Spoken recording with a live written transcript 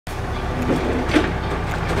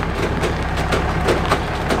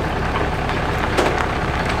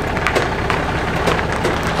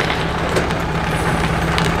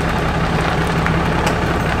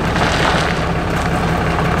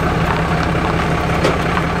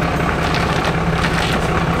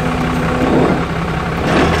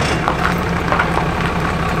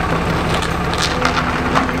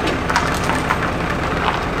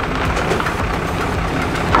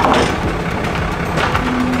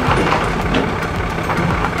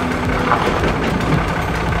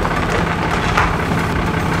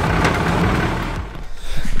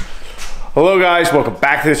Hello guys, welcome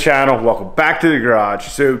back to the channel, welcome back to the garage.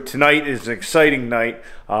 So tonight is an exciting night.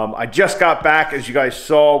 I just got back, as you guys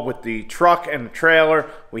saw, with the truck and the trailer.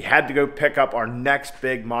 We had to go pick up our next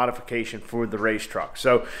big modification for the race truck.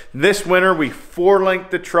 So this winter we 4-linked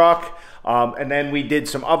the truck, and then we did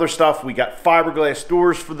some other stuff. We got fiberglass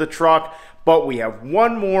doors for the truck, but we have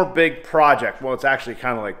one more big project. Well, it's actually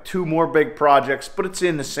kind of like two more big projects, but it's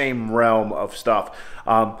in the same realm of stuff.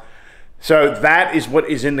 So that is what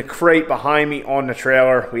is in the crate behind me on the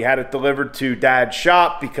trailer. We had it delivered to Dad's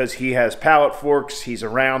shop because he has pallet forks. He's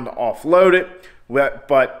around to offload it.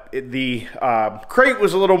 But the crate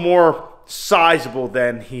was a little more sizable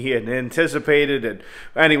than he had anticipated. And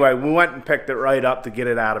anyway, we went and picked it right up to get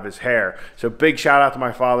it out of his hair. So big shout out to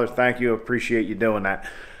my father. Thank you. Appreciate you doing that.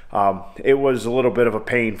 It was a little bit of a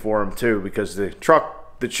pain for him too, because the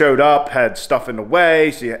truck that showed up had stuff in the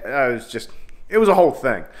way. So it was a whole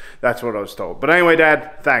thing. That's what I was told. But anyway,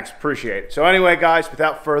 Dad, thanks. Appreciate it. So anyway, guys,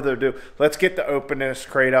 without further ado, let's get to open this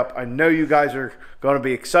crate up. I know you guys are going to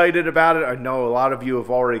be excited about it. I know a lot of you have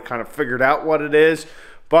already kind of figured out what it is.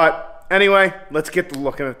 But anyway, let's get to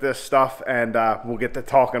looking at this stuff, and we'll get to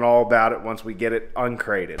talking all about it once we get it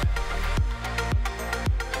uncrated.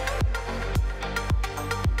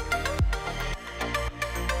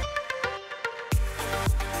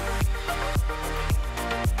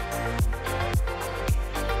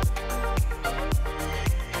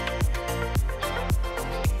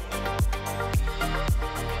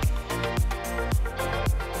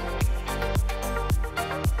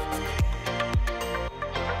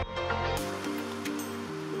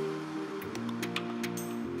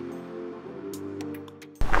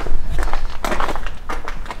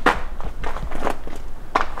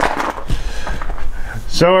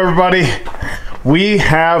 So everybody, we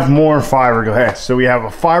have more fiberglass. So we have a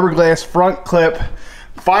fiberglass front clip,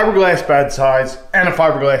 fiberglass bed sides, and a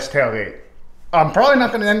fiberglass tailgate. I'm probably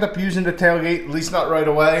not going to end up using the tailgate, at least not right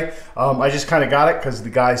away. I just kind of got it because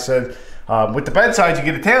the guy said with the bed sides you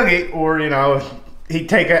get a tailgate, or you know, he'd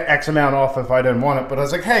take an X amount off if I didn't want it. But I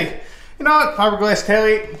was like, hey, you know what, fiberglass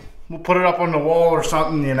tailgate, we'll put it up on the wall or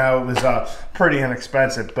something. You know, it was pretty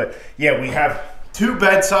inexpensive. But yeah, we have two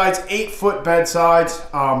bed sides, 8-foot bed sides.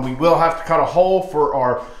 We will have to cut a hole for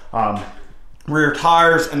our rear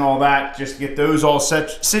tires and all that, just to get those all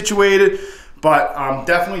situated. But I'm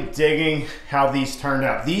definitely digging how these turned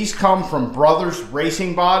out. These come from Brothers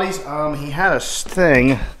Racing Bodies. He had a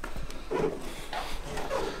thing.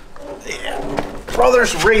 Yeah.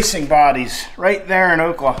 Brothers Racing Bodies right there in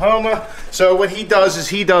Oklahoma. So what he does is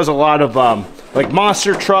he does a lot of like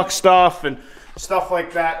monster truck stuff and stuff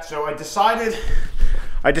like that. So I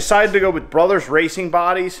decided to go with Brothers Racing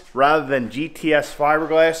Bodies rather than GTS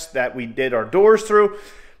fiberglass that we did our doors through,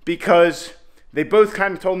 because they both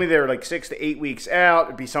kind of told me they were like 6 to 8 weeks out.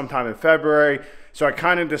 It'd be sometime in February. So I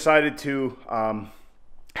kind of decided to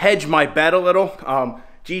hedge my bet a little.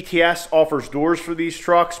 GTS offers doors for these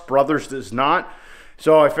trucks. Brothers does not.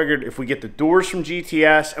 So I figured if we get the doors from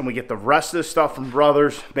GTS and we get the rest of the stuff from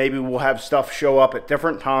Brothers, maybe we'll have stuff show up at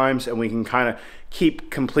different times and we can kind of keep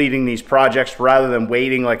completing these projects rather than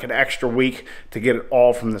waiting like an extra week to get it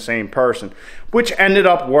all from the same person, which ended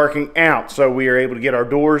up working out. So we were able to get our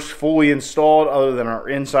doors fully installed other than our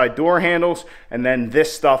inside door handles, and then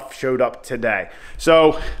this stuff showed up today.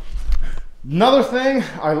 So another thing,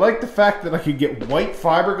 I like the fact that I could get white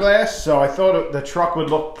fiberglass, so I thought the truck would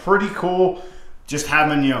look pretty cool. Just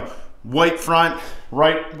having, you know, white front,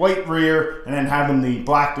 white rear, and then having the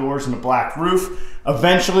black doors and the black roof.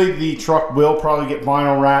 Eventually the truck will probably get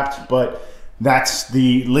vinyl wrapped, but that's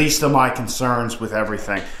the least of my concerns with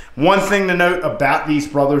everything. One thing to note about these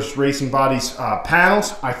Brothers Racing Bodies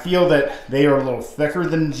panels, I feel that they are a little thicker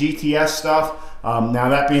than GTS stuff. Now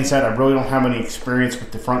that being said, I really don't have any experience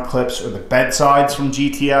with the front clips or the bed sides from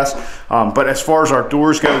GTS. But as far as our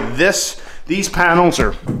doors go, these panels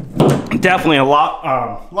are definitely a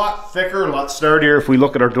lot thicker, a lot sturdier. If we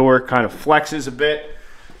look at our door, it kind of flexes a bit.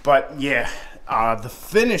 But yeah, the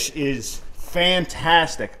finish is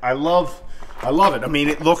fantastic. I love it. I mean,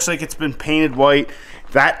 it looks like it's been painted white.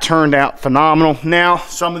 That turned out phenomenal. Now,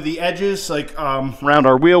 some of the edges, like around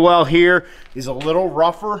our wheel well here, is a little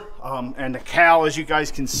rougher, and the cowl, as you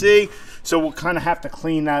guys can see. So we'll kind of have to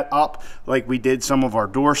clean that up like we did some of our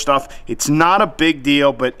door stuff. It's not a big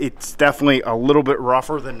deal, but it's definitely a little bit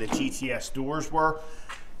rougher than the GTS doors were.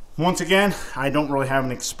 Once again, I don't really have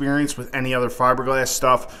an experience with any other fiberglass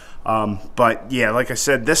stuff. But yeah, like I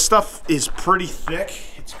said, this stuff is pretty thick.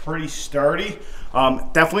 It's pretty sturdy.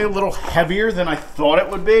 Definitely a little heavier than I thought it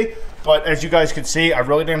would be, but as you guys can see, I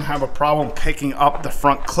really didn't have a problem picking up the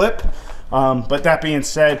front clip. But that being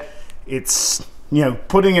said, it's you know,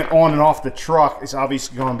 putting it on and off the truck is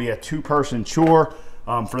obviously going to be a two-person chore.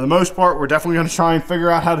 For the most part, we're definitely going to try and figure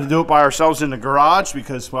out how to do it by ourselves in the garage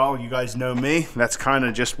because, well, you guys know me. That's kind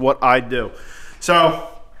of just what I do. So,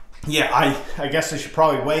 yeah, I guess I should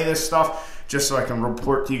probably weigh this stuff just so I can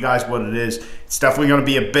report to you guys what it is. It's definitely going to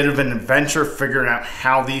be a bit of an adventure figuring out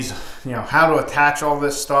how these, you know, how to attach all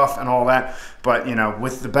this stuff and all that. But, you know,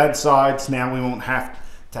 with the bedsides, now we won't have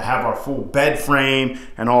to have our full bed frame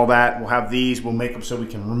and all that. We'll have these, we'll make them so we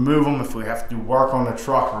can remove them if we have to do work on the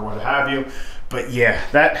truck or what have you. But yeah,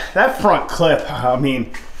 that front clip, I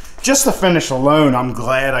mean, just the finish alone, I'm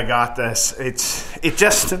glad I got this. It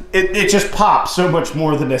just pops so much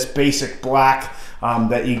more than this basic black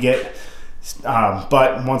that you get.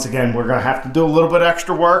 But once again, we're gonna have to do a little bit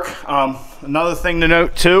extra work. Another thing to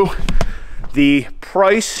note too, the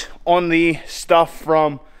price on the stuff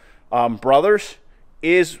from Brothers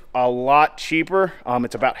is a lot cheaper.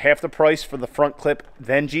 It's about half the price for the front clip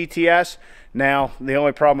than GTS. Now, the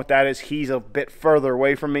only problem with that is he's a bit further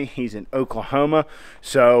away from me. He's in Oklahoma,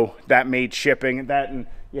 so that made shipping, that and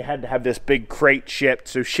you had to have this big crate shipped,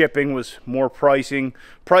 so shipping was more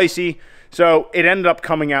pricey. So it ended up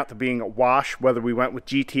coming out to being a wash, whether we went with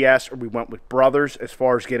GTS or we went with Brothers as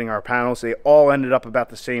far as getting our panels. They all ended up about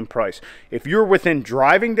the same price. If you're within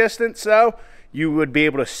driving distance, though, you would be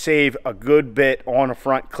able to save a good bit on a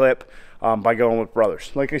front clip by going with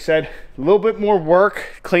Brothers. Like I said, a little bit more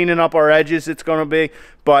work cleaning up our edges it's going to be,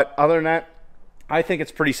 but other than that, I think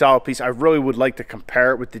it's a pretty solid piece. I really would like to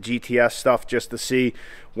compare it with the GTS stuff just to see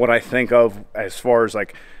what I think of as far as,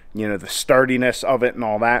 like, you know, the sturdiness of it and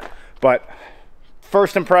all that. But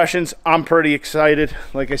first impressions, I'm pretty excited.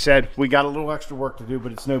 Like I said, we got a little extra work to do,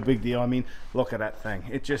 but it's no big deal. I mean, look at that thing.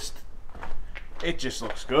 It just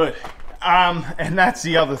looks good. And that's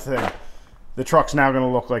the other thing. The truck's now going to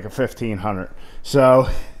look like a 1500. So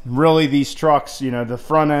really, these trucks, you know, the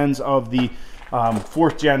front ends of the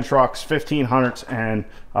 4th gen trucks, 1500s and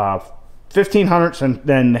 1500s, and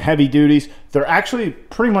then the heavy duties, they're actually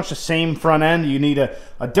pretty much the same front end. You need a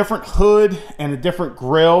different hood and a different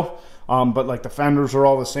grill, but like the fenders are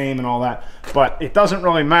all the same and all that. But it doesn't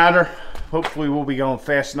really matter. Hopefully we'll be going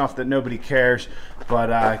fast enough that nobody cares.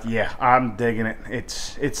 But yeah, I'm digging it.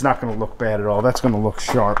 It's not going to look bad at all. That's going to look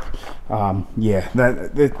sharp. Yeah,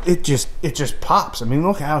 it just pops. I mean,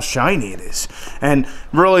 look how shiny it is. And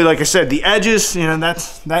really, like I said, the edges, you know,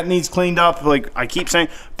 that needs cleaned up, like I keep saying.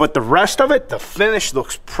 But the rest of it, the finish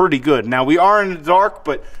looks pretty good. Now we are in the dark,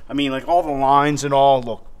 but I mean, like, all the lines and all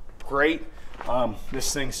look great.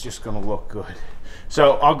 This thing's just going to look good.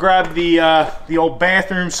 So I'll grab the old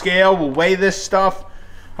bathroom scale. We'll weigh this stuff.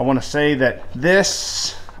 I want to say that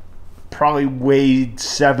this probably weighed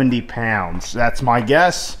 70 pounds. That's my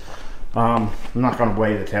guess. I'm not going to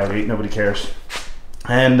weigh the tailgate. Nobody cares.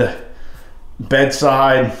 And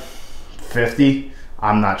bedside, 50.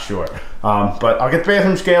 I'm not sure. But I'll get the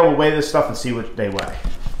bathroom scale. We'll weigh this stuff and see what they weigh.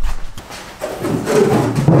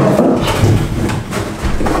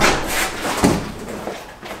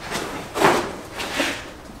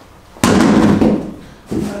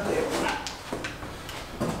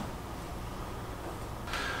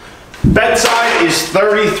 Bedside is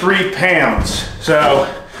 33 pounds. So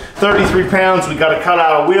 33 pounds, we got to cut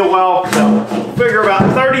out a wheel well. So figure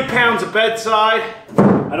about 30 pounds of bedside.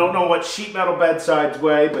 I don't know what sheet metal bedsides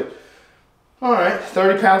weigh, but all right,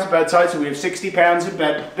 30 pounds of bedside. So we have 60 pounds of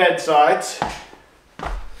bedsides.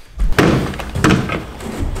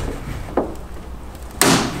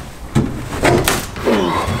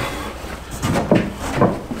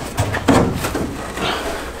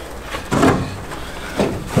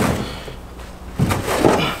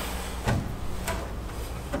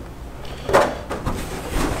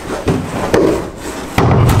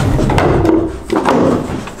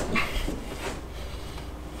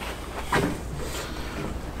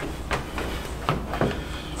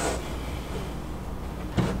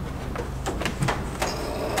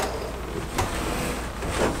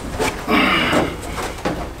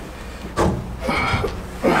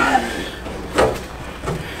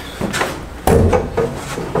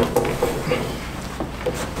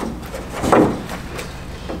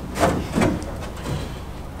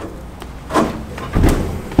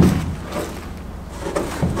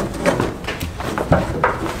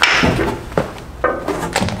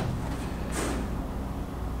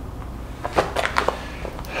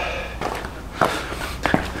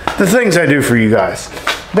 The things I do for you guys.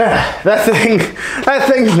 That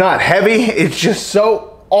thing's not heavy. It's just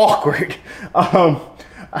so awkward.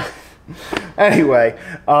 Anyway,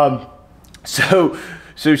 so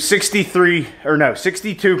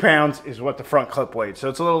 62 pounds is what the front clip weighed. So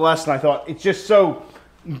it's a little less than I thought. It's just so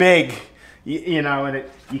big. you know, and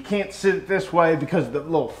you can't sit it this way because of the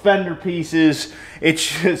little fender pieces.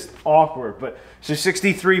 It's just awkward. But so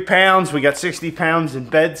 63 pounds, we got 60 pounds in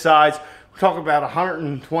bed size. We're talking about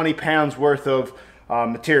 120 pounds worth of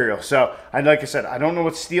material. So, and like I said, I don't know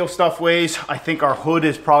what steel stuff weighs. I think our hood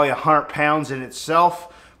is probably 100 pounds in itself.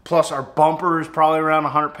 Plus our bumper is probably around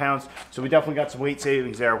 100 pounds. So we definitely got some weight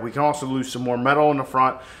savings there. We can also lose some more metal in the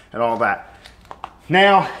front and all that.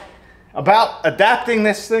 Now, about adapting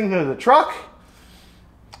this thing to the truck,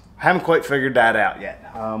 I haven't quite figured that out yet.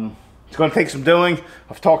 It's going to take some doing.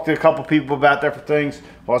 I've talked to a couple people about different things.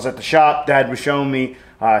 While I was at the shop, Dad was showing me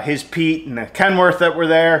his Pete and the Kenworth that were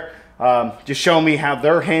there. Just showing me how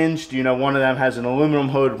they're hinged. You know, one of them has an aluminum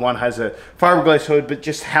hood, one has a fiberglass hood, but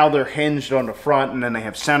just how they're hinged on the front, and then they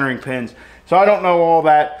have centering pins. So I don't know all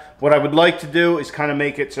that. What I would like to do is kind of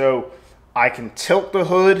make it so I can tilt the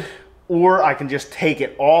hood, or I can just take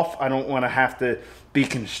it off. I don't want to have to be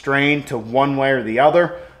constrained to one way or the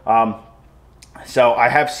other. So I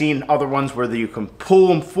have seen other ones where you can pull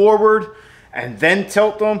them forward and then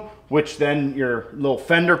tilt them, which then your little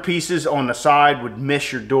fender pieces on the side would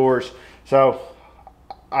miss your doors. So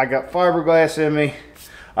I got fiberglass in me.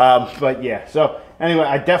 But yeah, so anyway,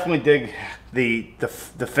 I definitely dig the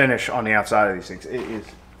finish on the outside of these things. It is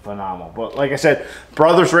phenomenal. But like I said,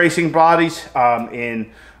 Brothers Racing Bodies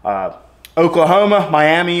in Oklahoma,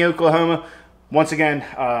 Miami, Oklahoma. Once again,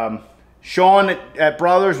 Sean at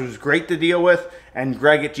Brothers was great to deal with, and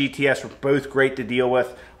Greg at GTS were both great to deal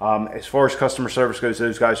with. As far as customer service goes,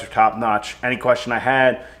 those guys are top notch. Any question I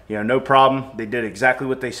had, you know, no problem. They did exactly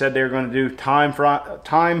what they said they were going to do, time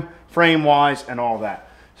frame wise and all that.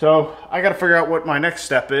 So I got to figure out what my next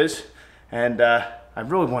step is, and I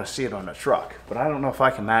really want to see it on the truck, but I don't know if I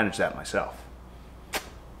can manage that myself.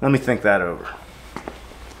 Let me think that over.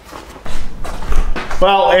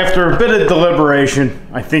 Well, after a bit of deliberation,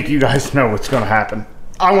 I think you guys know what's going to happen.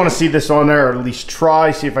 I want to see this on there, or at least try,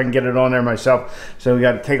 see if I can get it on there myself. So we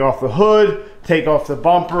got to take off the hood, take off the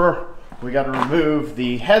bumper. We got to remove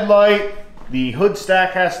the headlight. The hood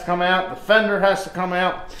stack has to come out. The fender has to come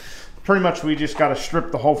out. Pretty much we just got to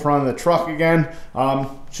strip the whole front of the truck again.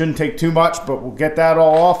 Shouldn't take too much, but we'll get that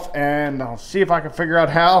all off, and I'll see if I can figure out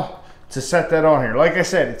how to set that on here. Like I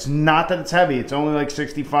said, it's not that it's heavy. It's only like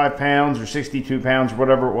 65 pounds or 62 pounds or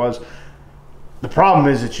whatever it was. The problem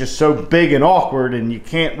is it's just so big and awkward, and you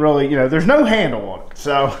can't really, you know, there's no handle on it.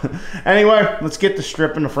 So anyway, let's get the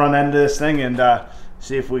strip in the front end of this thing and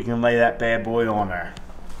see if we can lay that bad boy on there.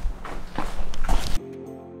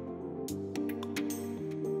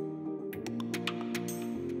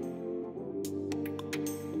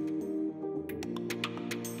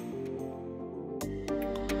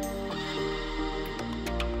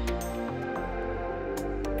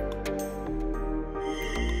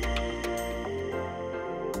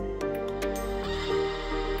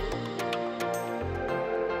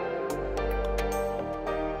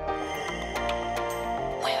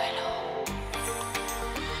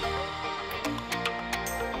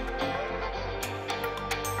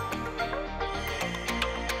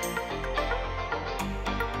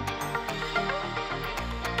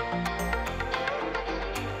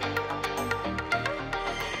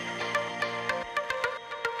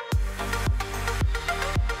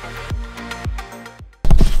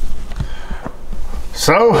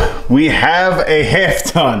 So we have a half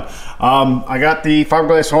ton. I got the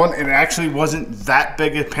fiberglass on. It actually wasn't that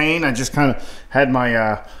big a pain. I just kind of had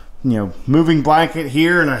my you know, moving blanket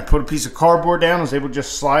here, and I put a piece of cardboard down. I was able to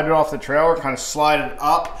just slide it off the trailer, kind of slide it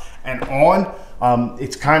up and on.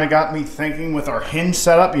 It's kind of got me thinking with our hinge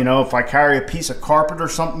setup, you know, if I carry a piece of carpet or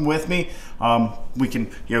something with me, we can,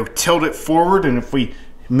 you know, tilt it forward, and if we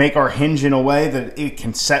make our hinge in a way that it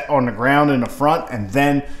can set on the ground in the front, and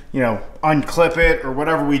then, you know, unclip it or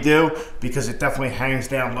whatever we do, because it definitely hangs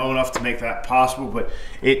down low enough to make that possible. But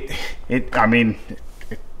I mean,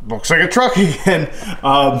 it looks like a truck again.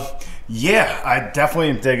 Yeah, I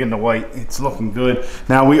definitely am digging the white. It's looking good.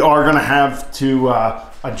 Now we are going to have to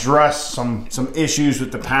address some issues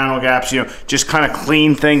with the panel gaps, you know, just kind of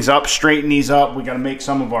clean things up, straighten these up. We got to make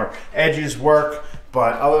some of our edges work.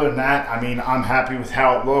 But other than that, I mean, I'm happy with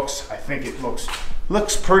how it looks. I think it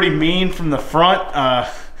looks pretty mean from the front.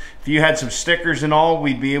 If you had some stickers and all,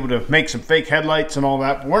 we'd be able to make some fake headlights and all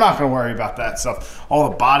that. But we're not going to worry about that stuff. All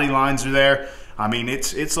the body lines are there. I mean,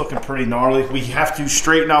 it's looking pretty gnarly. We have to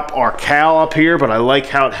straighten up our cowl up here, but I like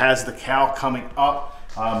how it has the cowl coming up,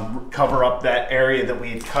 cover up that area that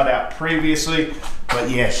we had cut out previously. But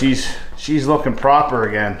yeah, she's looking proper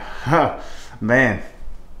again. Huh, man.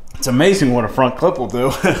 It's amazing what a front clip will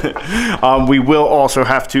do. We will also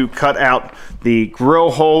have to cut out the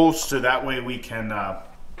grill holes, so that way we can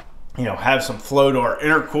you know, have some flow to our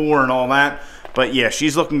intercooler and all that. But yeah,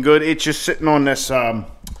 she's looking good. It's just sitting on this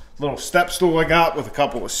little step stool I got with a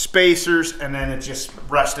couple of spacers, and then it's just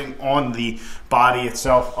resting on the body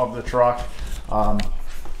itself of the truck. I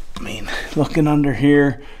mean, looking under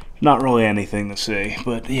here, not really anything to see,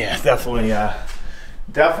 but yeah, definitely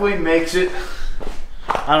makes it,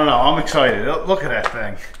 I don't know, I'm excited. Look at that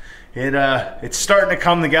thing. It's starting to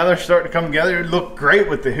come together, It looked great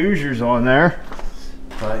with the Hoosiers on there.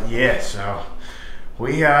 But yeah, so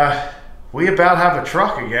we about have a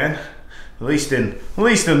truck again. At least in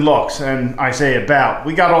looks, and I say about.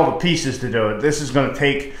 We got all the pieces to do it. This is going to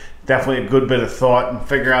take definitely a good bit of thought and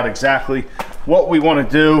figure out exactly what we want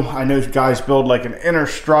to do. I know guys build like an inner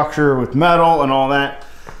structure with metal and all that.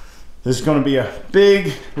 This is going to be a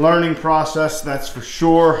big learning process, that's for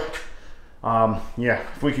sure. Yeah,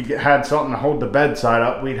 if we could had something to hold the bedside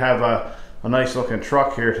up, we'd have a nice looking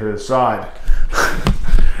truck here to the side.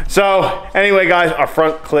 So anyway, guys, our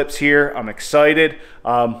front clips here. I'm excited.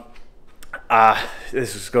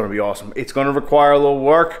 This is going to be awesome. It's going to require a little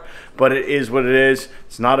work, but it is what it is.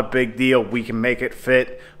 It's not a big deal. We can make it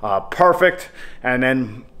fit perfect, and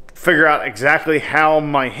then figure out exactly how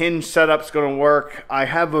my hinge setup's going to work. I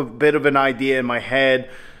have a bit of an idea in my head,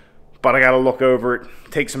 but I got to look over it,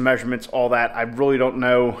 take some measurements, all that. I really don't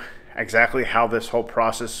know exactly how this whole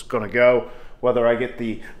process is going to go. Whether I get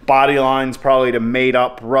the body lines probably to mate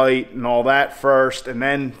up right and all that first, and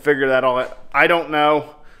then figure that all out. I don't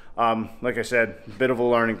know. Like I said, a bit of a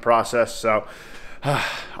learning process. So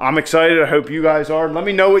I'm excited. I hope you guys are. Let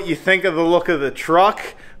me know what you think of the look of the truck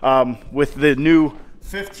with the new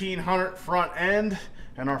 1500 front end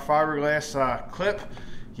and our fiberglass clip.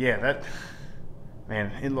 Yeah,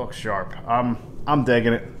 man, it looks sharp. I'm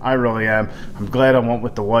digging it. I really am. I'm glad I went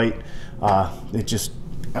with the white. It just,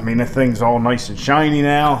 I mean, the thing's all nice and shiny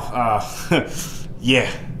now.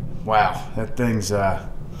 Yeah, wow, that thing's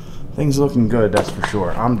looking good, that's for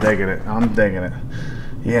sure. I'm digging it.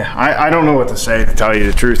 Yeah, I don't know what to say, to tell you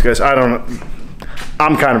the truth, guys. I don't know.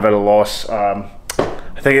 I'm kind of at a loss. I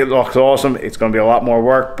think it looks awesome. It's going to be a lot more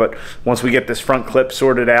work, but once we get this front clip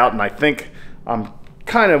sorted out, and I think I'm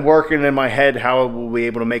kind of working in my head how we'll be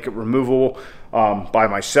able to make it removable by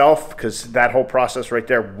myself, because that whole process right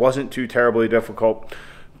there wasn't too terribly difficult.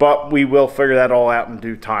 But we will figure that all out in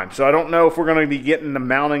due time. So I don't know if we're going to be getting to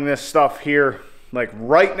mounting this stuff here like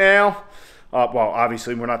right now. Well,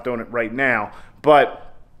 obviously we're not doing it right now,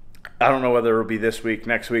 but I don't know whether it'll be this week,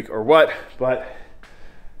 next week, or what, but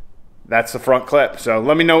that's the front clip. So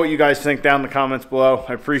let me know what you guys think down in the comments below.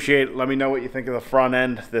 I appreciate it. Let me know what you think of the front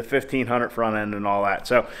end, the 1500 front end and all that.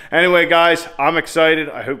 So anyway, guys, I'm excited.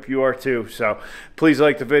 I hope you are too. So please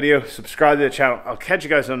like the video, subscribe to the channel. I'll catch you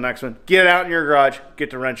guys on the next one. Get out in your garage, get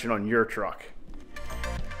to wrenching on your truck.